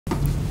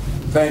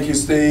Thank you,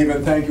 Steve,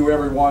 and thank you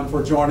everyone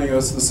for joining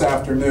us this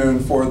afternoon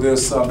for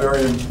this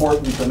very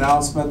important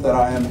announcement that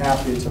I am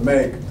happy to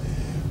make.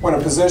 When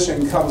a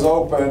position comes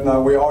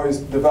open, we always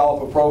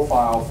develop a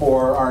profile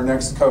for our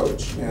next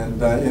coach,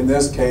 and in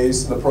this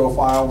case, the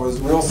profile was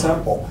real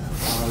simple.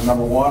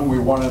 Number one, we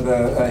wanted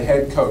a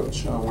head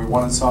coach. We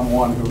wanted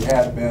someone who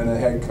had been a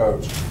head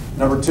coach.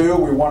 Number two,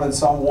 we wanted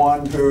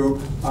someone who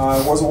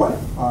was a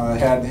winner,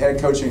 had head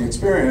coaching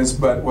experience,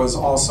 but was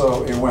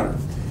also a winner.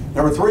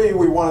 Number three,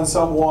 we wanted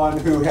someone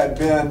who had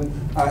been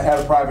at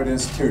a private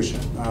institution.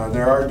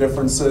 There are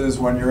differences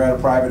when you're at a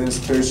private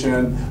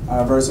institution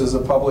versus a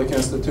public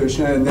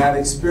institution, and that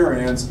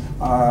experience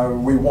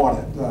we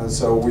wanted.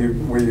 So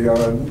we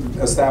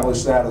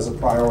established that as a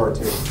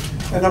priority.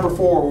 And number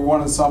four, we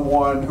wanted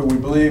someone who we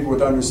believe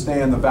would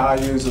understand the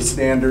values, the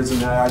standards, and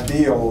the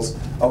ideals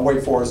of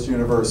Wake Forest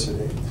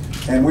University.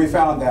 And we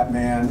found that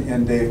man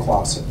in Dave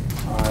Clawson.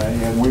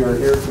 And we are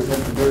here to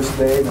introduce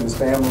Dave and his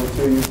family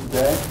to you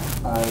today.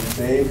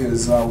 Dave,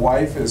 his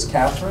wife is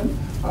Catherine,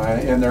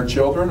 and their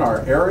children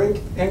are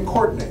Eric and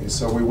Courtney.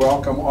 So we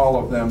welcome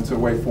all of them to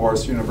Wake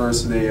Forest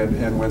University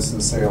and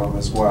Winston-Salem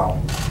as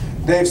well.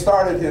 Dave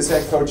started his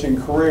head coaching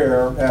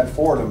career at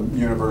Fordham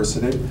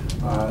University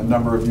a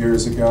number of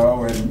years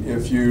ago, and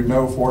if you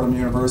know Fordham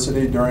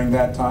University during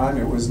that time,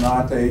 it was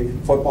not a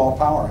football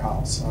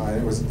powerhouse.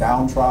 It was a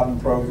downtrodden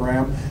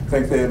program. I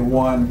think they had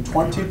won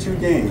 22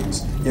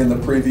 games in the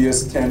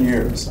previous 10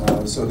 years.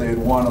 So they had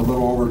won a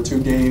little over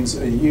 2 games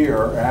a year,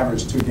 or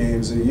average 2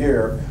 games a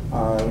year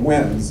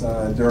wins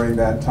during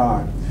that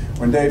time.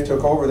 When Dave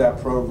took over that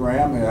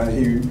program,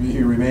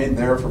 he remained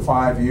there for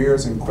 5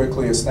 years and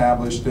quickly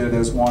established it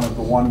as one of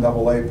the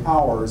 1AA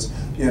powers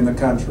in the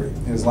country.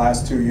 His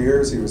last 2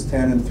 years, he was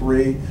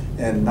 10-3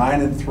 and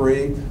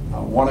 9-3,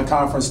 won a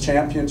conference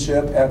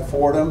championship at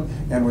Fordham,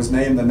 and was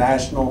named the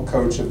National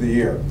Coach of the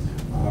Year.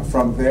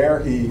 From there,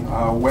 he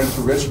went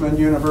to Richmond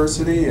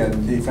University,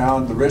 and he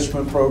found the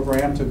Richmond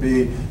program to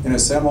be in a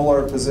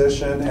similar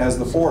position as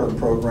the Fordham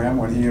program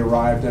when he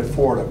arrived at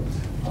Fordham.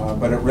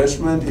 But at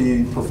Richmond,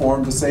 he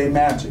performed the same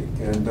magic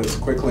and has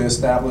quickly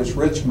established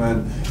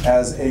Richmond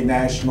as a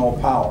national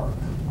power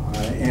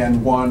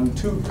and won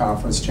 2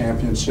 conference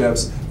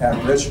championships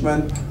at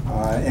Richmond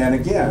and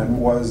again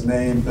was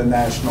named the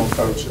National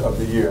Coach of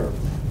the Year.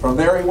 From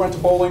there, he went to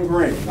Bowling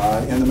Green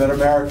in the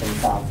Mid-American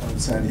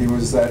Conference, and he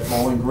was at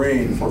Bowling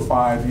Green for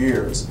 5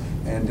 years.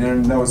 And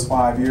in those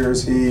 5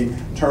 years, he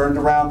turned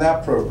around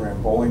that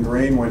program. Bowling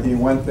Green, when he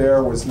went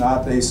there, was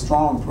not a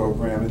strong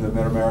program in the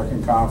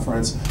Mid-American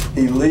Conference.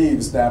 He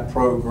leaves that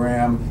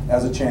program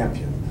as a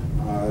champion.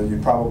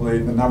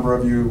 The number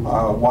of you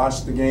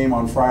watched the game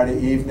on Friday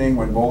evening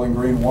when Bowling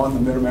Green won the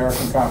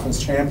Mid-American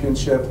Conference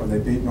Championship when they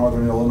beat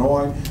Northern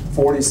Illinois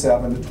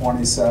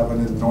 47-27,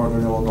 and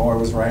Northern Illinois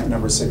was ranked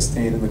number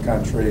 16 in the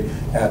country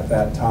at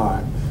that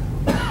time.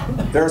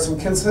 There are some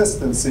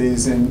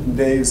consistencies in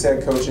Dave's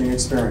head coaching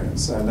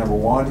experience. Number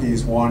one,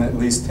 he's won at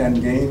least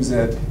 10 games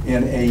in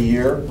a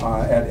year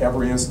at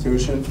every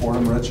institution,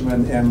 Fordham,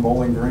 Richmond, and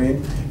Bowling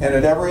Green. And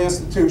at every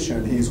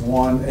institution, he's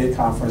won a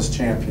conference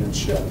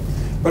championship.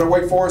 But at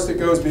Wake Forest, it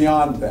goes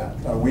beyond that.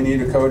 We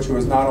need a coach who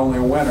is not only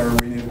a winner,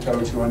 we need a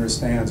coach who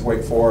understands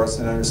Wake Forest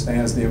and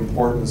understands the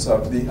importance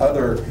of the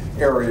other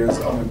areas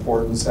of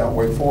importance at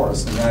Wake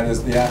Forest, and that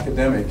is the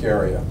academic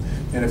area.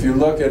 And if you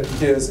look at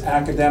his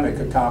academic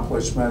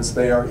accomplishments,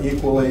 they are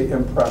equally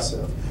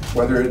impressive.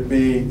 Whether it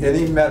be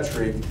any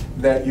metric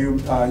that you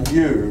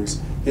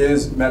use,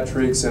 his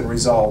metrics and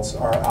results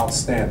are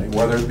outstanding.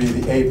 Whether it be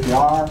the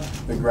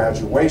APR, the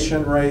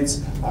graduation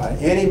rates,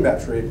 any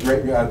metric,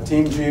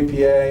 team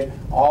GPA,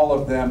 all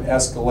of them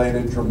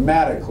escalated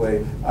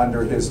dramatically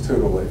under his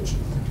tutelage.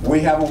 We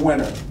have a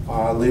winner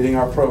leading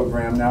our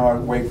program now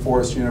at Wake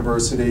Forest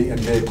University in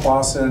Dave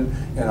Clawson,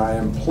 and I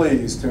am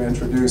pleased to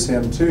introduce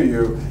him to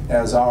you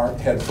as our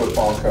head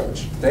football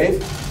coach.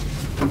 Dave?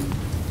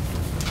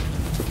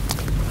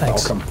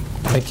 Thanks. Welcome.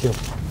 Thank you.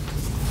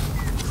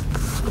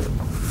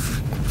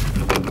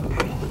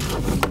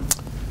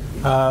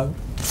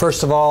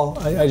 First of all,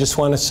 I just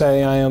want to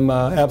say I am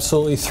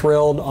absolutely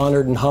thrilled,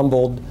 honored, and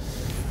humbled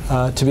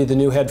to be the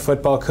new head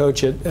football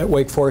coach at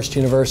Wake Forest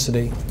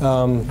University.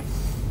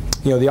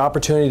 You know, the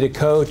opportunity to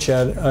coach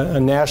at a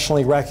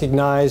nationally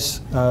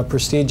recognized,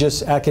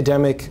 prestigious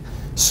academic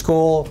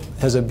school,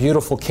 has a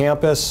beautiful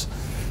campus.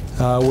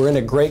 We're in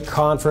a great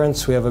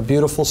conference. We have a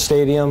beautiful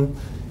stadium.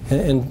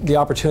 And the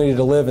opportunity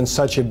to live in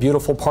such a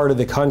beautiful part of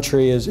the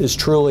country is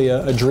truly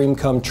a dream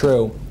come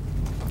true.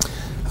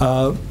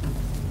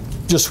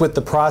 Just with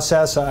the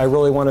process, I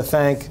really want to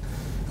thank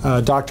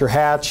Dr.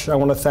 Hatch. I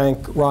want to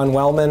thank Ron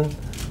Wellman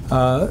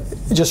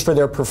just for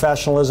their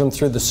professionalism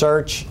through the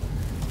search.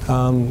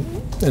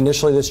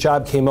 Initially, this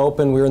job came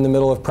open. We were in the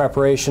middle of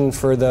preparation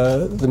for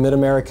the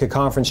Mid-America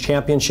Conference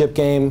Championship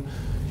game,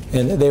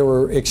 and they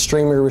were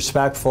extremely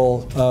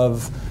respectful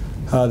of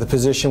the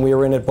position we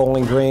were in at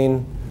Bowling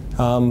Green,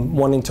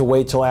 wanting to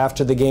wait till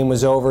after the game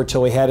was over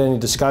till we had any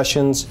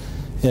discussions.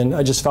 And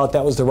I just felt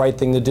that was the right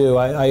thing to do.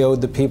 I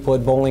owed the people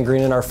at Bowling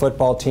Green and our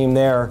football team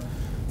there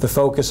the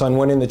focus on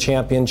winning the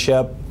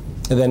championship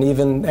And then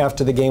even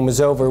after the game was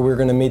over, we were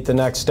going to meet the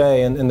next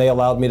day, and they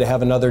allowed me to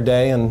have another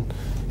day and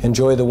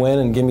enjoy the win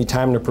and give me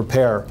time to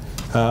prepare.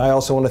 I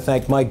also want to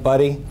thank Mike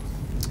Buddy,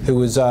 who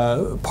was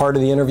part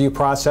of the interview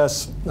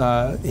process.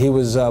 He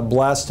was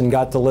blessed and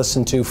got to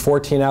listen to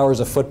 14 hours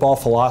of football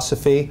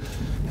philosophy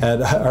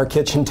at our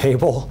kitchen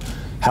table.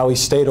 How he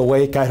stayed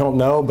awake, I don't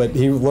know, but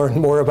he learned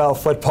more about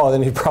football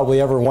than he'd probably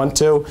ever want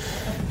to.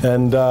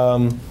 And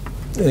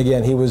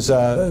again, he was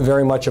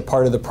very much a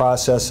part of the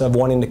process of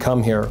wanting to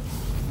come here.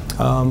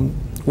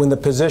 When the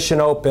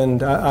position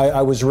opened,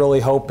 I was really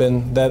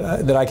hoping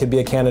that I could be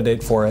a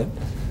candidate for it.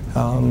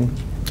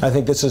 I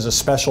think this is a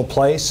special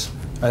place.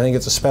 I think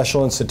it's a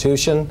special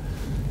institution.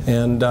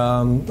 And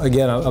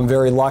again, I'm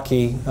very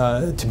lucky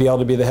to be able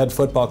to be the head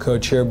football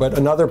coach here. But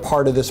another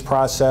part of this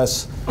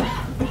process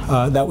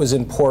that was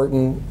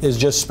important is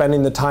just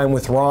spending the time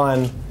with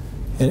Ron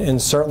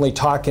and certainly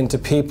talking to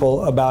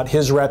people about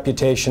his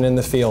reputation in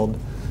the field.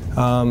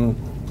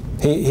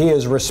 He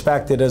is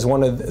respected as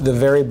one of the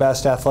very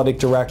best athletic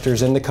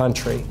directors in the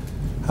country.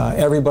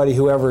 Everybody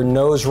who ever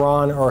knows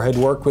Ron or had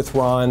worked with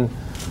Ron,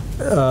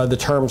 the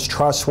terms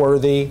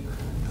trustworthy,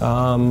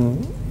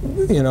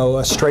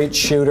 a straight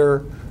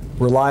shooter,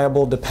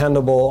 reliable,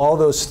 dependable, all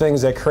those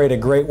things that create a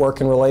great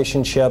working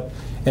relationship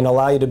and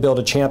allow you to build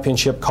a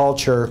championship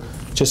culture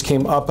just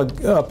came up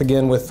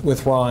again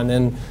with Ron.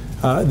 And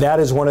that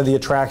is one of the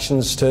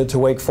attractions to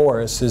Wake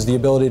Forest, is the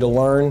ability to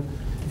learn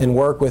and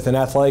work with an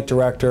athletic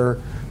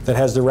director that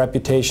has the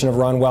reputation of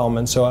Ron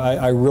Wellman. So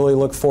I really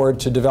look forward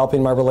to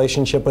developing my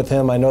relationship with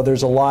him. I know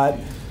there's a lot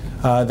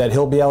that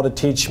he'll be able to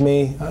teach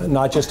me,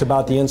 not just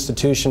about the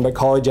institution, but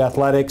college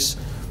athletics.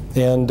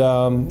 And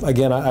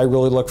again, I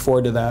really look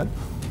forward to that.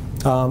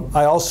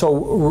 I also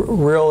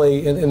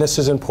really, and this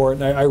is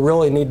important, I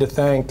really need to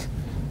thank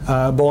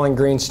Bowling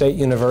Green State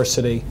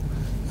University.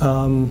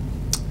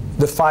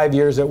 The 5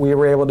 years that we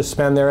were able to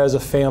spend there as a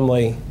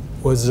family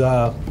was,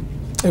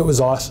 it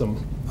was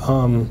awesome.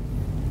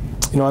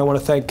 I want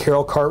to thank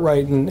Carol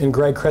Cartwright and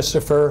Greg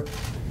Christopher,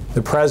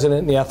 the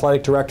president and the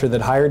athletic director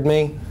that hired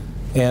me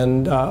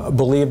and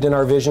believed in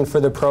our vision for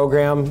the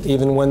program,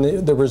 even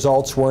when the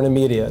results weren't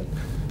immediate.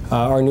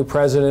 Our new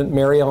president,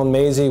 Mary Ellen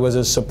Mazie, was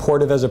as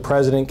supportive as a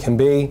president can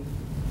be.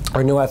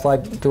 Our new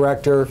athletic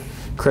director,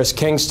 Chris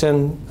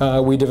Kingston,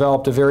 we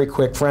developed a very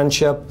quick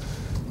friendship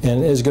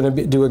and is going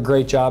to do a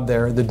great job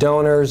there. The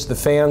donors, the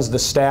fans, the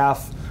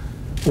staff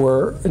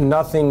were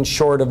nothing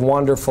short of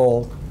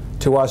wonderful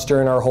to us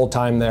during our whole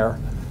time there.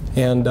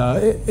 And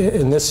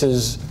this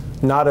is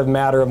not a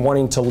matter of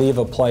wanting to leave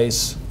a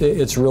place.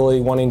 It's really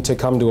wanting to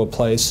come to a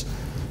place.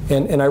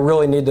 And I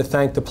really need to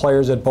thank the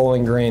players at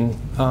Bowling Green.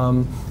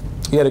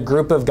 We had a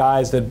group of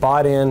guys that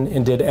bought in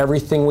and did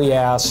everything we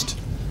asked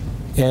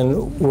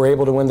and were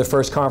able to win the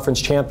first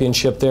conference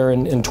championship there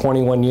in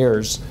 21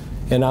 years.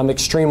 And I'm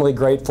extremely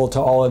grateful to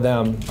all of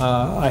them.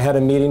 I had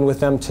a meeting with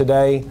them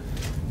today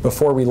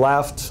before we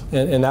left,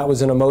 and that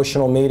was an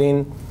emotional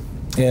meeting.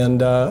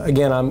 And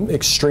again, I'm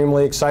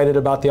extremely excited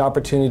about the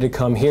opportunity to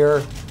come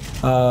here,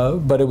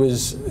 but it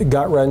was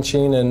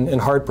gut-wrenching and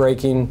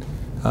heartbreaking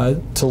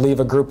to leave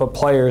a group of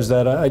players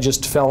that I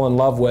just fell in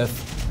love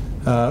with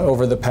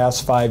over the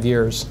past 5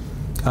 years.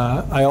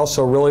 I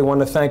also really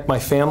want to thank my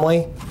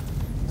family.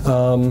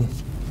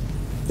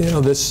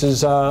 This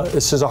is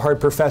a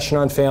hard profession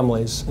on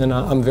families, and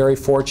I'm very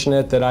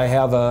fortunate that I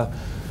have a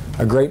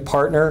great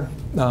partner,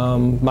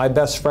 my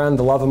best friend,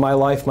 the love of my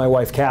life, my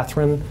wife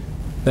Catherine,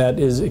 that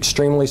is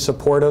extremely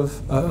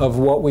supportive of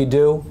what we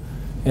do.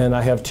 And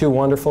I have two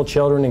wonderful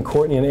children, in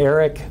Courtney and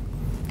Eric.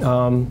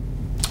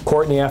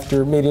 Courtney,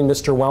 after meeting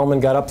Mr. Wellman,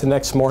 got up the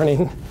next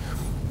morning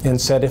and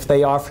said, if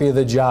they offer you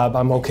the job,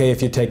 I'm okay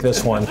if you take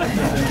this one.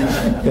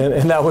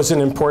 and that was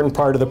an important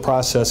part of the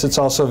process. It's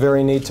also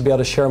very neat to be able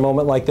to share a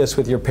moment like this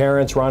with your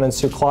parents, Ron and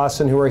Sue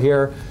Clawson, who are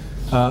here.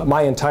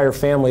 My entire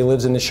family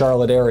lives in the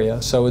Charlotte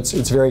area, so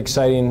it's very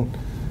exciting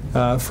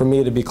for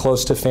me to be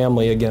close to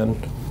family again.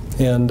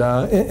 And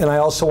I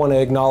also want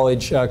to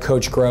acknowledge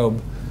Coach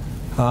Grobe.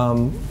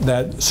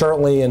 That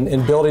certainly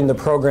in building the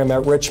program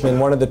at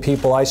Richmond, one of the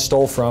people I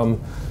stole from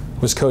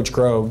was Coach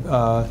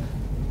Grobe.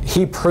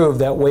 He proved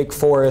that Wake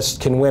Forest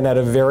can win at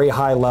a very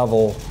high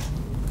level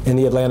in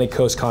the Atlantic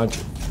Coast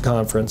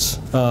Conference.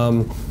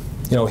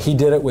 He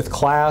did it with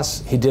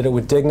class, he did it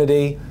with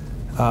dignity.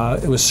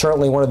 It was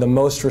certainly one of the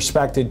most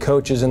respected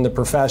coaches in the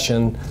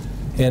profession,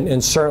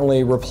 and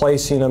certainly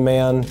replacing a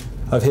man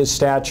of his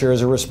stature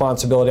is a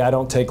responsibility I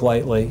don't take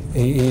lightly.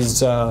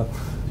 He's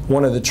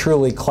one of the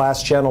truly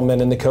class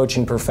gentlemen in the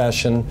coaching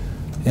profession,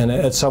 and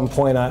at some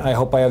point I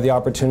hope I have the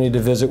opportunity to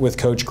visit with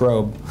Coach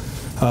Grobe.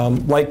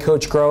 Like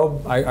Coach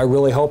Grobe, I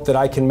really hope that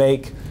I can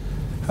make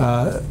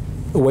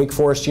Wake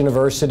Forest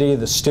University,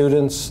 the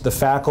students, the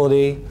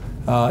faculty,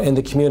 and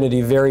the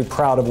community very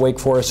proud of Wake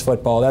Forest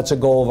football. That's a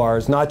goal of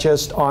ours, not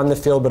just on the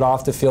field but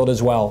off the field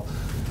as well.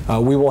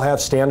 We will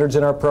have standards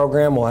in our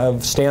program. We'll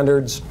have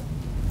standards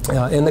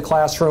in the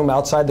classroom,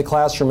 outside the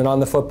classroom, and on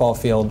the football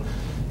field.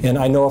 And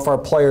I know if our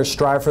players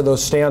strive for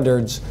those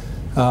standards,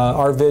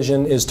 our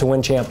vision is to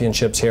win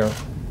championships here.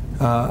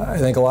 I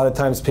think a lot of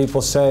times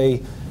people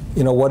say,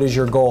 what is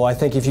your goal? I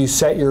think if you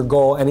set your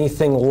goal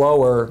anything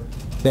lower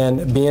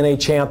than being a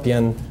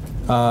champion,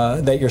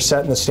 that you're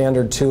setting the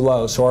standard too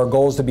low. So our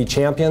goal is to be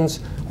champions.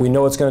 We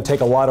know it's going to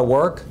take a lot of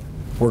work.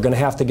 We're going to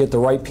have to get the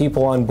right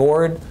people on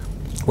board,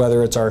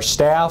 whether it's our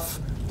staff,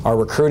 our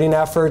recruiting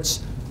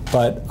efforts,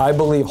 but I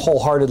believe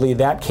wholeheartedly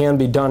that can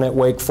be done at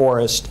Wake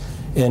Forest,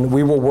 and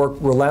we will work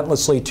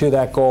relentlessly to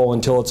that goal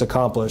until it's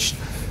accomplished.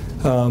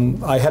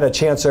 I had a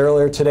chance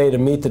earlier today to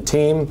meet the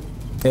team,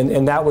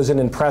 and that was an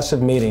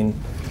impressive meeting.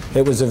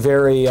 It was a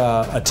very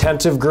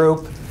attentive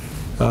group,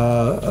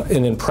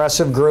 an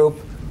impressive group,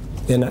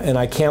 and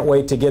I can't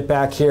wait to get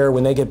back here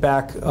when they get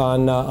back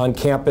on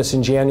campus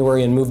in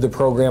January and move the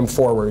program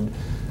forward.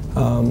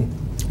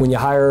 When you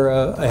hire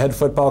a head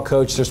football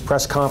coach, there's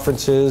press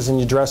conferences and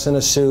you dress in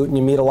a suit and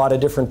you meet a lot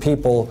of different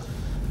people,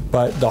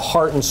 but the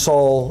heart and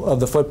soul of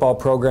the football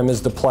program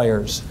is the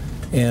players.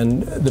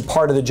 And the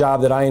part of the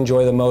job that I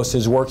enjoy the most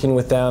is working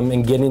with them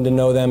and getting to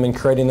know them and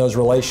creating those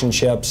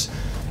relationships.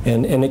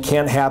 And it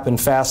can't happen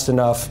fast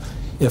enough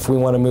if we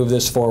want to move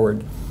this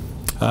forward.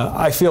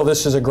 I feel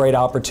this is a great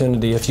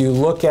opportunity. If you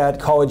look at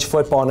college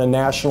football on a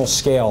national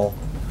scale,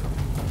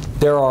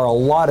 there are a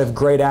lot of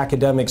great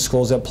academic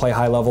schools that play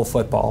high-level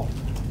football.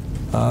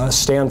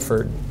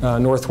 Stanford,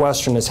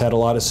 Northwestern has had a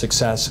lot of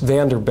success,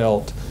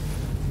 Vanderbilt,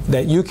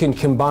 that you can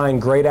combine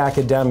great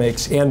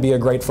academics and be a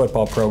great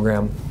football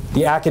program.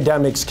 The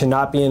academics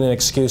cannot be an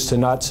excuse to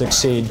not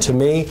succeed. To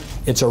me,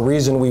 it's a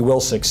reason we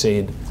will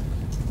succeed.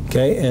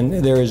 Okay? And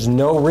there is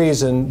no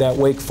reason that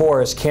Wake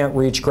Forest can't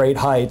reach great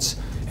heights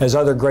as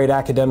other great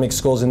academic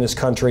schools in this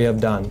country have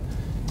done.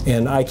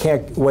 And I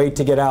can't wait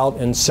to get out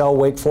and sell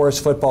Wake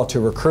Forest football to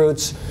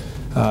recruits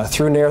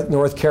through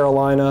North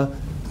Carolina.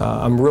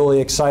 I'm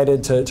really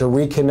excited to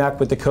reconnect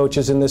with the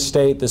coaches in this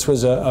state. This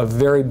was a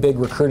very big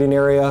recruiting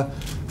area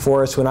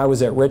for us when I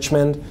was at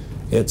Richmond.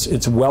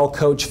 It's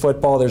well-coached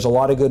football. There's a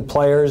lot of good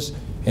players,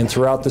 and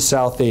throughout the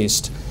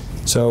Southeast.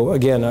 So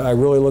again, I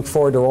really look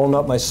forward to rolling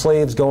up my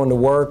sleeves, going to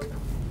work,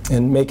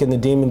 and making the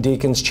Demon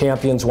Deacons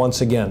champions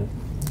once again.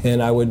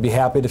 And I would be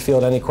happy to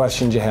field any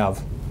questions you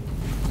have.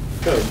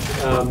 Coach,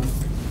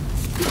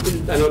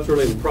 I know it's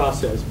early in the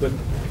process, but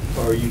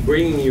are you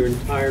bringing your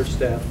entire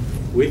staff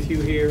with you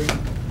here,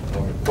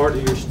 or part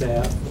of your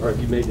staff, or have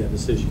you made that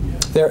decision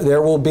yet?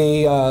 There will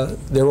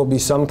be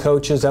some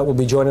coaches that will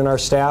be joining our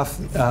staff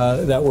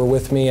that were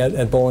with me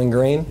at Bowling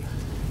Green.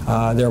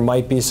 There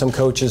might be some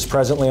coaches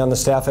presently on the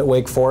staff at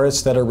Wake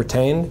Forest that are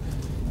retained,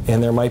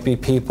 and there might be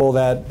people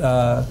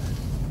that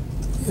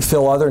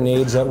fill other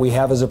needs that we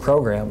have as a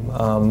program.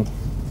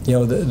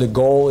 The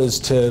goal is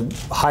to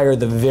hire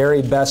the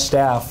very best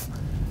staff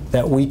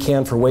that we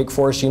can for Wake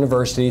Forest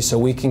University so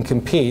we can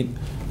compete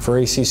for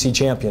ACC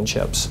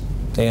championships.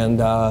 And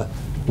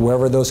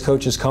wherever those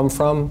coaches come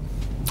from,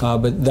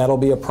 but that'll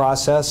be a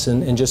process,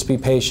 and just be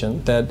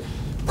patient. That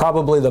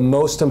probably the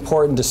most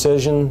important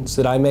decisions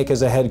that I make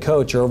as a head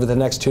coach are over the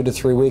next 2 to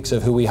 3 weeks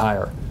of who we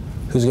hire.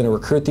 Who's going to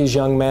recruit these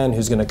young men,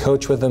 who's going to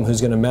coach with them, who's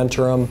going to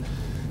mentor them.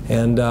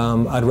 And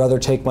I'd rather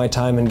take my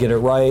time and get it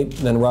right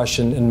than rush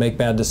and make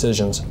bad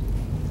decisions.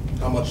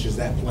 How much is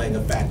that playing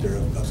a factor,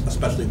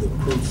 especially the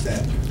recruits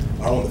that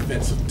are on the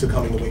fence to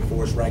coming to Wake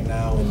Forest right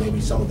now, and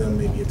maybe some of them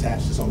may be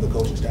attached to some of the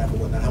coaching staff and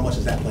whatnot? How much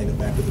is that playing a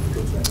factor with the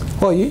recruits right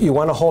now? Well, you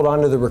want to hold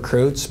on to the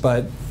recruits,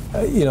 but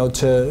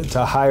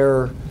to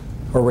hire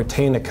or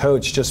retain a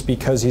coach just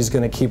because he's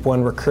going to keep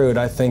one recruit,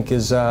 I think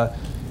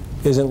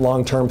isn't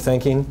long-term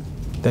thinking.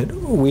 That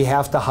we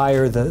have to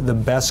hire the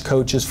best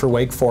coaches for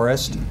Wake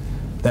Forest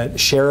that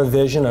share a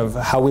vision of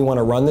how we want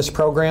to run this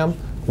program,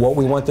 what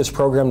we want this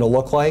program to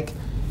look like,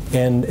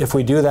 and if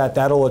we do that,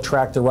 that'll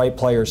attract the right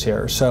players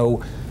here.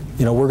 So,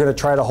 we're going to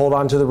try to hold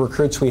on to the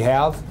recruits we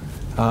have.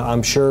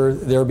 I'm sure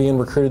they're being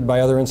recruited by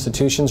other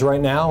institutions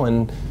right now,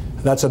 and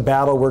that's a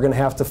battle we're going to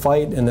have to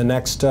fight in the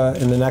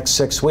next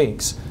 6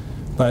 weeks.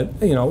 But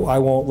I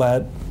won't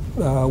let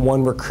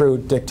one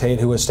recruit dictate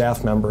who a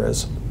staff member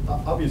is.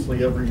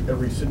 Obviously,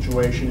 every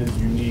situation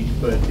is unique,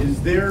 but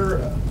is there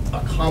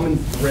a common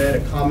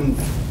thread, a common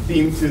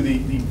theme to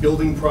the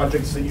building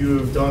projects that you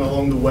have done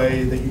along the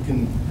way that you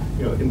can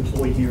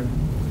employ here?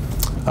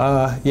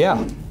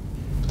 Yeah.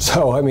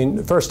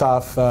 So, first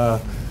off,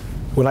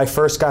 when I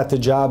first got the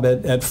job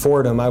at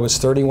Fordham, I was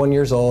 31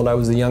 years old. I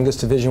was the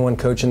youngest Division I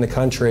coach in the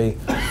country,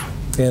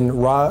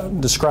 and Ra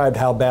described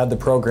how bad the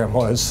program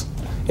was.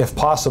 If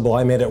possible,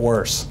 I made it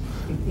worse.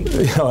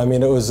 It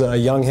was a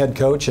young head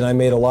coach, and I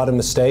made a lot of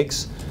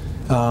mistakes.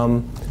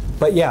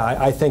 But yeah,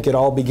 I think it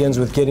all begins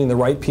with getting the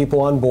right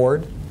people on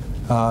board.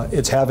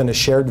 It's having a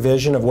shared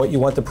vision of what you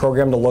want the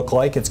program to look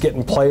like. It's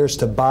getting players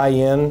to buy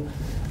in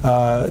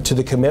to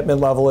the commitment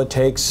level it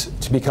takes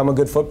to become a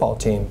good football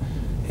team.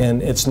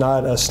 And it's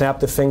not a snap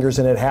the fingers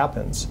and it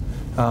happens.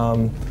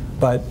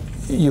 But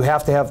you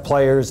have to have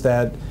players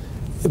that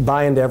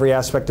buy into every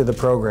aspect of the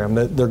program,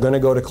 that they're going to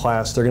go to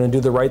class, they're going to do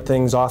the right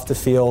things off the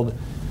field,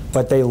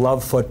 but they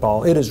love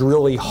football. It is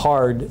really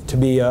hard to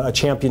be a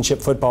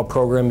championship football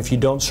program if you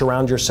don't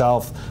surround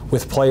yourself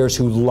with players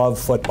who love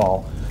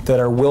football, that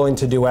are willing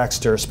to do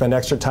extra, spend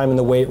extra time in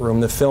the weight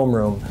room, the film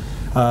room,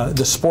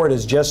 The sport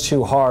is just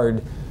too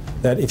hard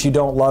that if you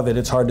don't love it,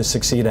 it's hard to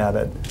succeed at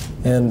it.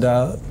 And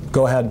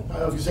go ahead.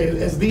 I was going to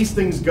say, as these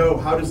things go,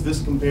 how does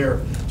this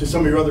compare to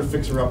some of your other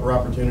fixer-upper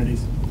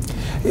opportunities?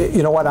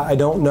 You know what, I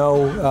don't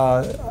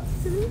know.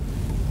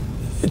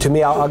 To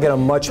me, I'll get a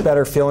much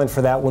better feeling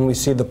for that when we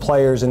see the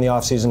players in the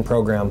off-season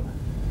program.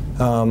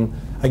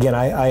 Again,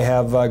 I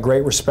have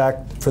great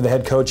respect for the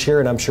head coach here,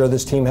 and I'm sure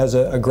this team has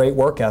a great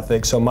work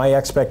ethic. So my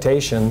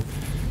expectation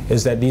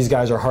is that these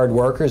guys are hard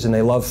workers and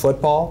they love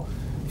football.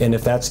 And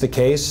if that's the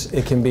case,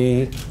 it can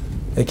be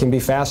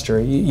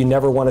faster. You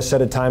never want to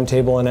set a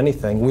timetable on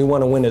anything. We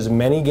want to win as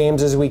many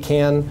games as we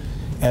can,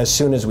 as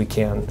soon as we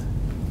can.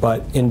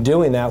 But in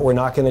doing that, we're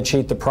not going to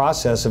cheat the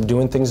process of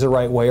doing things the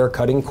right way or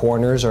cutting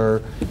corners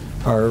or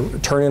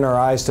turning our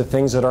eyes to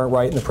things that aren't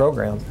right in the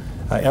program.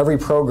 Every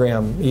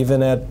program,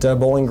 even at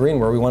Bowling Green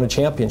where we won a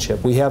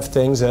championship, we have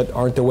things that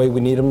aren't the way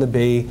we need them to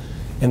be,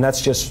 and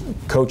that's just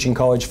coaching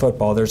college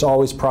football. There's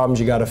always problems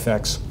you got to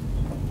fix.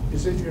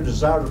 Is it your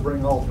desire to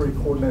bring all 3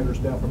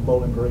 coordinators down from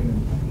Bowling Green,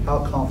 and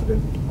how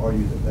confident are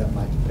you that that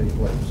might take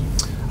place?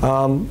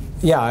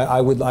 Yeah,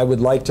 I would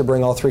like to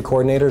bring all 3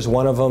 coordinators.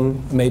 One of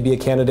them may be a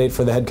candidate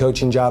for the head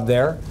coaching job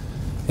there,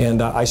 and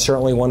I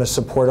certainly want to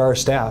support our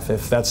staff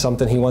if that's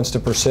something he wants to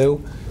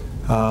pursue.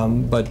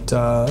 But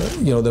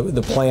you know,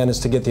 the plan is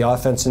to get the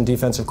offense and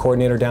defensive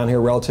coordinator down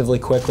here relatively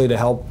quickly to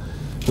help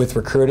with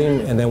recruiting,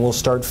 and then we'll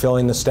start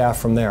filling the staff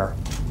from there.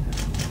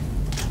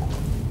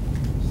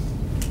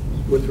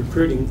 With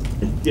recruiting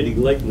getting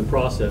late in the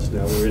process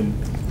now, we're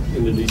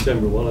into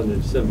December, well into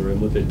December,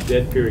 and with the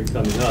dead period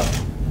coming up,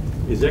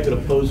 is that going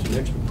to pose some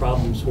extra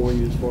problems for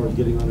you as far as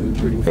getting on the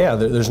recruiting? Yeah,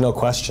 there's no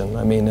question.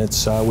 I mean,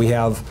 it's we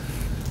have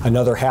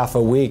another half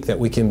a week that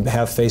we can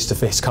have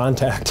face-to-face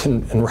contact,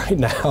 and right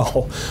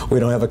now we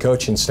don't have a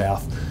coaching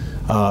staff.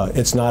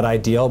 It's not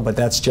ideal, but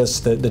that's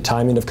just the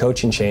timing of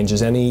coaching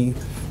changes. Any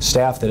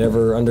staff that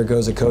ever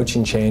undergoes a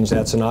coaching change,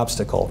 that's an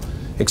obstacle,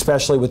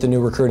 especially with the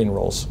new recruiting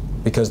rules,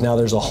 because now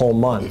there's a whole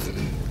month,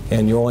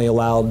 and you're only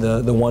allowed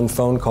the 1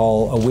 phone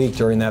call a week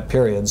during that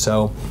period.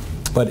 So,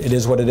 but it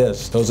is what it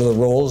is. Those are the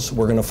rules.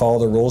 We're going to follow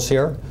the rules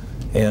here,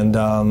 and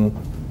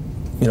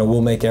you know,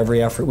 we'll make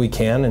every effort we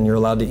can, and you're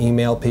allowed to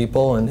email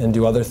people and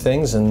do other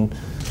things, and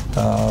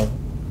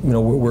you know,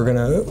 we're going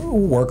to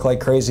work like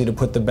crazy to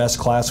put the best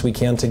class we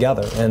can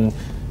together. And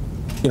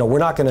you know, we're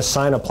not going to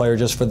sign a player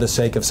just for the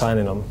sake of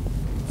signing them.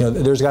 You know,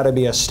 there's got to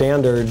be a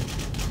standard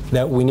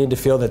that we need to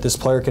feel that this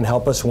player can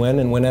help us win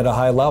and win at a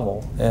high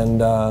level. And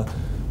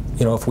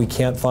you know, if we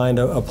can't find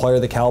a player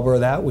the caliber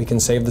of that, we can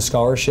save the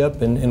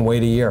scholarship and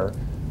wait a year.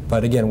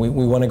 But again, we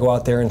want to go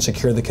out there and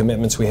secure the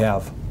commitments we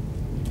have.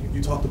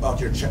 You talked about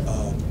your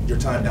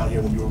time down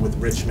here when you were with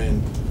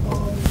Richmond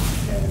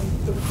and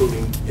the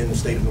recruiting in the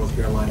state of North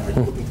Carolina. Are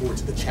you looking forward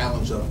to the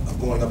challenge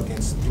of going up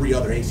against 3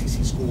 other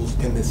ACC schools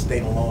in this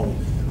state alone,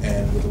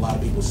 and with a lot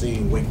of people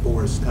seeing Wake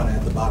Forest kind of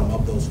at the bottom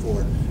of those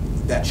 4,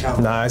 that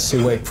challenge? No, I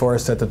see Wake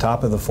Forest at the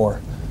top of the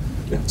 4.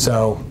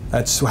 So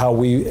that's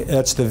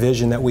the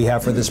vision that we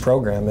have for this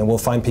program, and we'll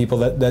find people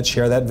that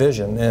share that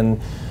vision.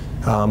 And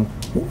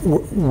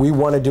we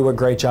want to do a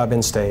great job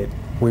in state.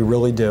 We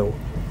really do.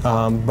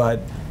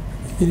 But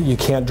you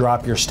can't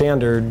drop your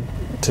standard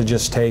to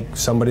just take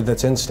somebody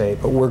that's in state.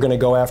 But we're going to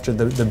go after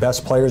the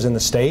best players in the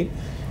state,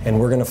 and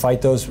we're going to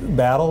fight those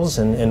battles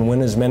and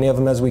win as many of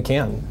them as we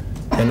can.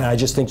 And I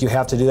just think you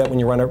have to do that when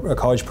you run a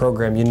college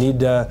program. You need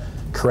to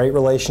create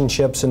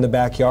relationships in the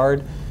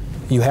backyard.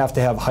 You have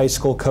to have high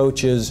school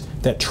coaches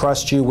that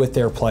trust you with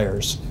their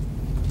players.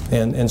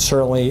 And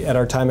certainly at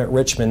our time at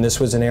Richmond, this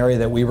was an area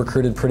that we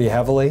recruited pretty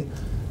heavily,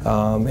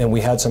 and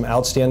we had some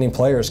outstanding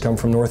players come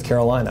from North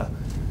Carolina.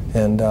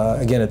 And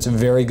again, it's a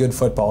very good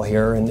football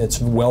here, and it's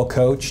well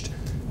coached,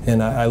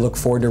 and I look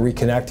forward to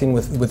reconnecting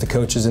with the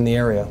coaches in the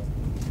area.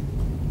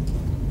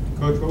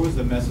 Coach, what was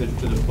the message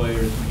to the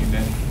players when you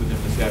met with them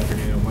this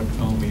afternoon? What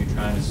tone were you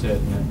trying to set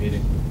in that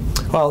meeting?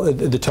 Well,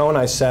 the tone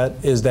I set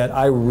is that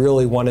I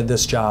really wanted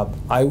this job.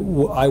 I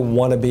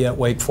want to be at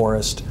Wake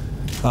Forest.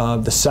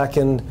 The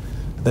second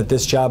that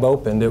this job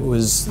opened,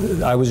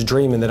 I was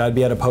dreaming that I'd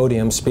be at a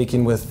podium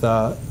speaking with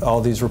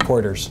all these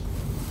reporters.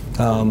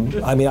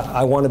 I mean,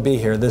 I want to be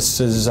here.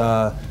 This is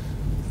a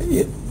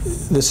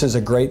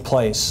great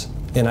place,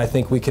 and I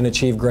think we can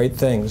achieve great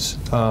things.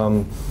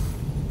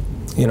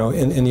 You know,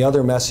 and the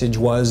other message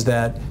was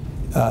that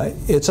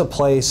it's a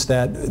place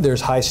that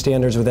there's high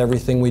standards with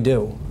everything we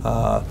do.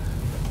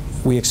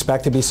 We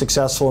expect to be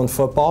successful in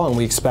football, and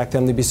we expect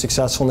them to be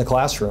successful in the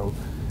classroom.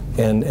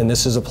 And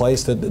this is a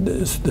place that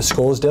the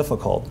school is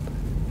difficult,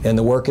 and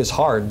the work is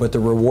hard, but the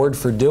reward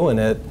for doing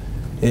it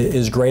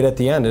is great at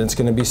the end, and it's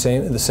going to be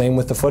the same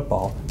with the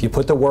football. If you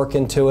put the work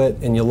into it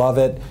and you love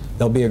it,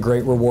 there'll be a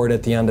great reward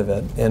at the end of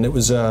it. And it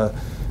was,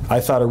 I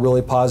thought, a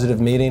really positive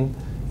meeting.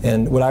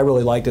 And what I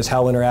really liked is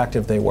how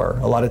interactive they were.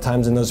 A lot of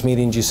times in those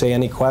meetings you say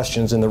any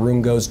questions and the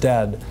room goes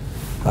dead.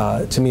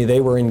 To me,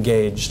 they were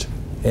engaged.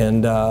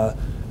 And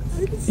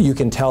you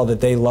can tell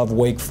that they love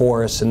Wake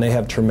Forest and they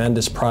have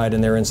tremendous pride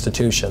in their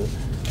institution.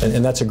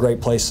 And that's a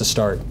great place to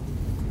start.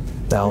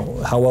 Now,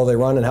 how well they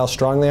run and how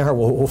strong they are,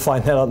 we'll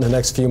find that out in the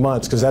next few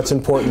months, because that's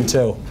important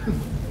too.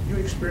 You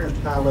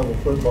experienced high-level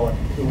football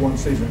the one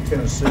season in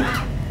Tennessee.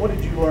 What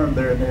did you learn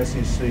there in the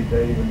SEC,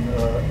 Dave, and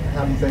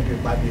how do you think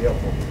it might be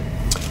helpful?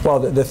 Well,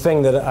 the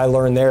thing that I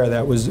learned there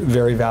that was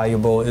very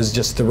valuable is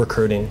just the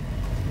recruiting.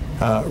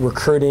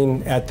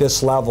 Recruiting at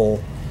this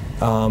level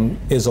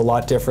is a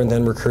lot different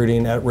than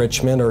recruiting at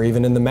Richmond or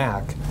even in the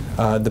MAC.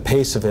 The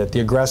pace of it,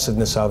 the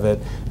aggressiveness of it,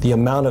 the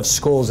amount of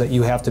schools that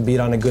you have to beat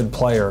on a good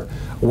player,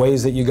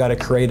 ways that you got to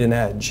create an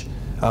edge.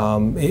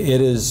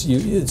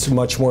 It's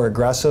much more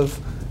aggressive,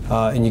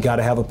 and you got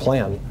to have a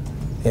plan.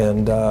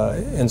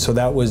 And so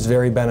that was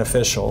very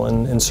beneficial.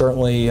 And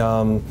certainly,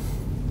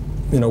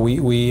 you know,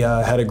 we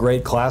had a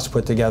great class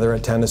put together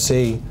at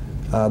Tennessee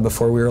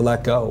before we were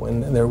let go,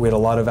 and we had a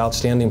lot of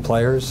outstanding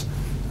players.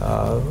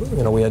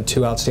 You know, we had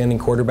 2 outstanding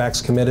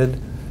quarterbacks committed,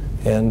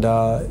 and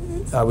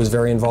I was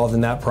very involved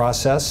in that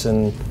process.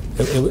 And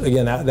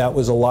again, that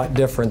was a lot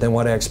different than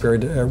what I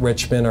experienced at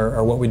Richmond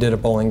or what we did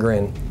at Bowling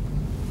Green.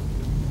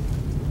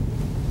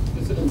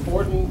 Is it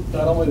important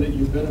not only that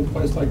you've been in a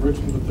place like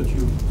Richmond, but that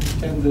you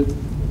attended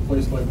a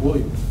place like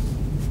Williams?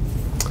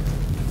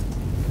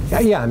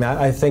 Yeah, I mean,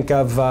 I think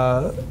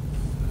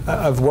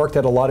I've worked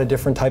at a lot of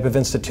different type of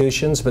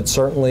institutions, but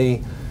certainly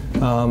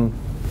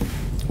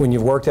when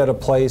you've worked at a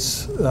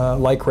place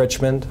like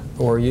Richmond,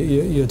 or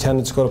you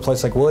attended to go to a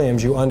place like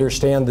Williams, you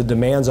understand the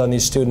demands on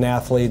these student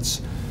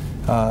athletes.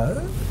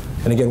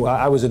 And again,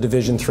 I was a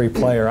Division III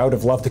player. I would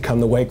have loved to come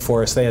to Wake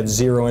Forest. They had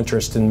zero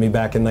interest in me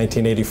back in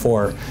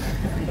 1984.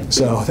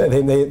 So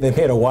they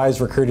made a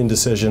wise recruiting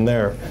decision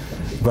there.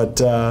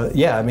 But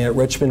yeah, I mean, at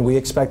Richmond, we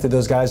expected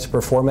those guys to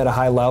perform at a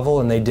high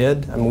level, and they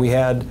did. I mean, we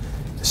had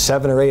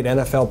 7 or 8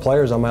 NFL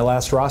players on my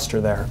last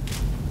roster there.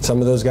 Some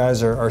of those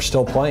guys are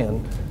still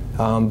playing.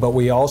 But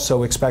we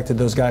also expected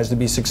those guys to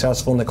be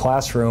successful in the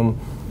classroom.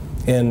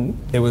 And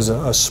it was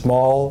a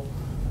small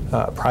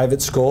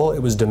private school.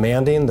 It was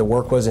demanding. The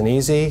work wasn't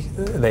easy.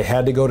 They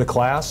had to go to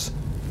class.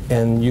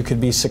 And you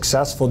could be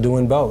successful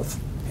doing both.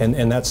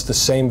 And that's the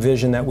same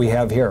vision that we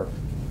have here.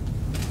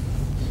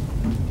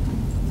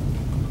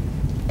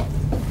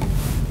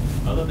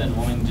 Other than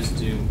wanting just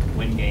to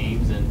win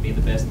games and be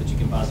the best that you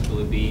can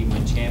possibly be,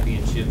 win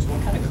championships,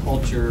 what kind of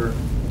culture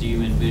do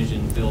you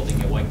envision building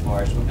at Wake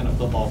Forest? What kind of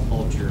football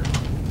culture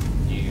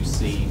do you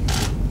see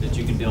that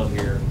you can build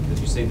here?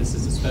 Because you say this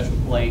is a special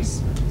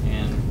place,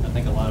 and I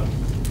think a lot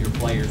of your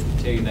players will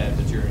tell you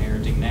that you're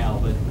inheriting now,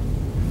 but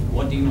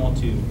what do you want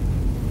to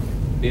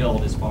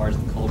build as far as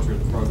the culture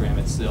of the program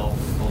itself,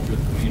 the culture of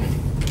the community?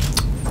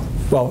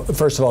 Well,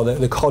 first of all,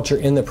 the culture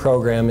in the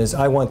program is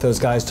I want those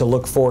guys to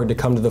look forward to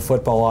come to the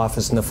football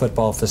office and the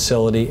football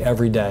facility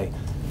every day.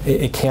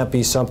 It can't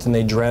be something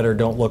they dread or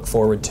don't look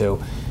forward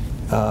to.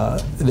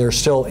 They're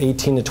still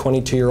 18 to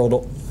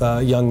 22-year-old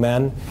young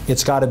men.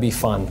 It's got to be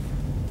fun.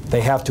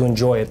 They have to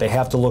enjoy it. They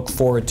have to look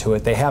forward to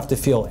it. They have to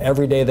feel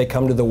every day they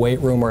come to the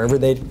weight room or every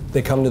day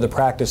they come to the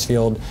practice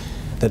field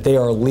that they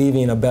are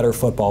leaving a better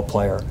football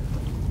player.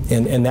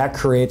 And that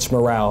creates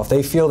morale. If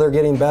they feel they're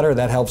getting better,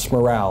 that helps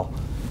morale.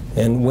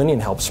 And winning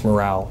helps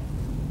morale.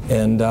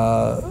 And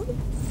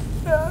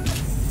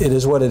it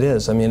is what it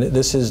is. I mean,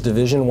 this is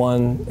Division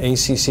I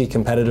ACC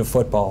competitive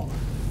football.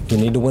 You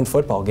need to win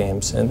football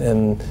games.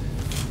 And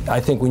I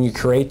think when you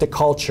create the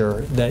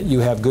culture that you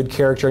have good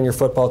character in your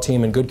football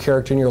team and good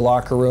character in your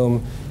locker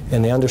room,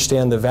 and they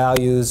understand the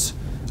values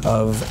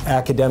of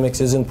academics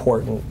is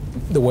important,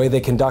 the way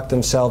they conduct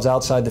themselves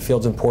outside the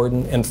field is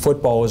important, and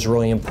football is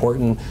really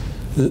important.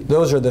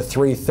 Those are the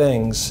 3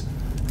 things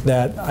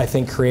that I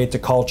think create the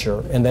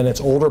culture. And then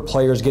it's older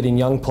players getting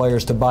young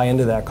players to buy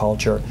into that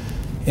culture.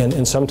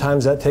 And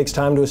sometimes that takes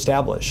time to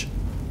establish.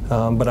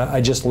 But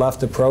I just left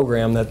the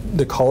program that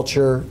the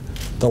culture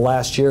the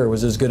last year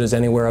was as good as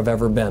anywhere I've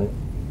ever been.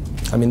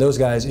 I mean, those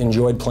guys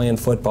enjoyed playing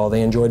football.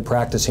 They enjoyed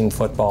practicing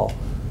football.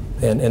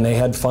 And they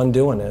had fun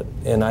doing it.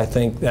 And I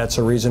think that's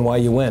a reason why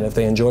you win. If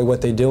they enjoy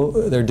what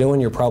they're doing,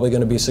 you're probably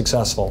going to be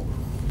successful.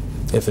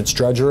 If it's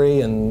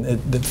drudgery and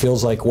it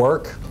feels like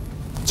work,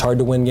 it's hard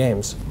to win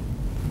games.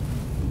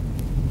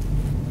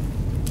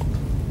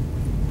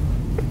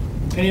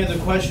 Any other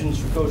questions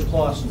for Coach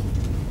Clawson?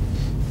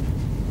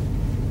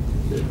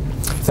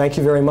 Thank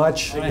you very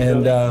much,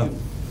 and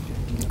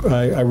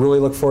I really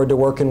look forward to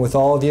working with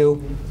all of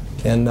you.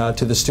 And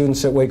to the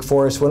students at Wake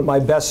Forest, my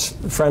best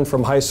friend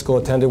from high school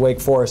attended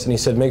Wake Forest, and he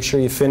said, make sure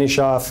you finish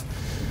off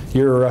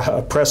your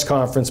press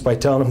conference by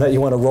telling them that you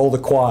want to roll the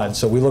quad.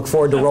 So we look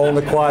forward to rolling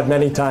the quad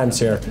many times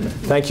here.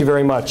 Thank you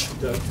very much.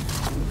 Go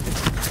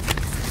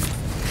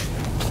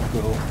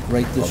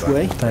right this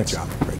way. Thanks.